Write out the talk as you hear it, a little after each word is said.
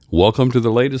Welcome to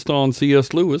the latest on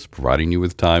C.S. Lewis, providing you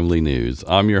with timely news.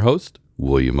 I'm your host,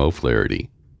 William O'Flaherty.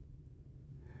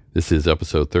 This is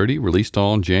episode 30, released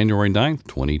on January 9th,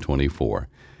 2024.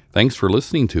 Thanks for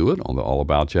listening to it on the All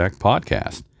About Jack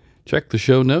podcast. Check the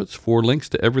show notes for links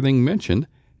to everything mentioned,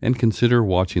 and consider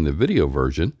watching the video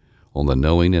version on the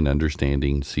Knowing and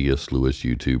Understanding C.S. Lewis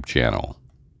YouTube channel.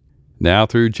 Now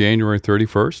through January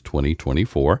 31st,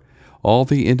 2024, all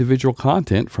the individual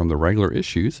content from the regular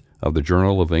issues of the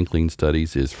Journal of Inkling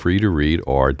Studies is free to read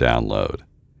or download.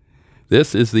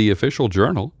 This is the official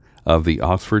journal of the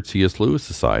Oxford C.S. Lewis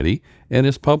Society and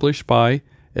is published by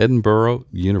Edinburgh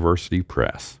University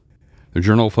Press. The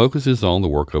journal focuses on the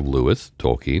work of Lewis,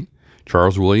 Tolkien,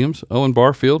 Charles Williams, Owen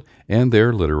Barfield, and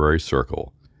their literary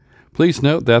circle. Please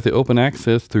note that the open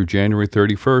access through January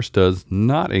 31st does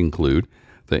not include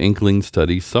the Inkling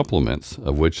Studies supplements,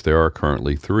 of which there are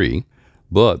currently 3,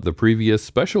 but the previous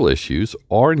special issues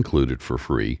are included for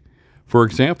free. For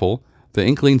example, the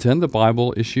Inklings and the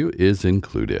Bible issue is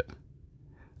included.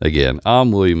 Again,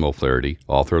 I'm William O'Flaherty,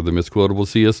 author of the Misquotable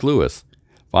C.S. Lewis.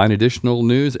 Find additional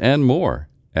news and more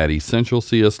at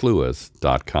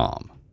EssentialCSLewis.com.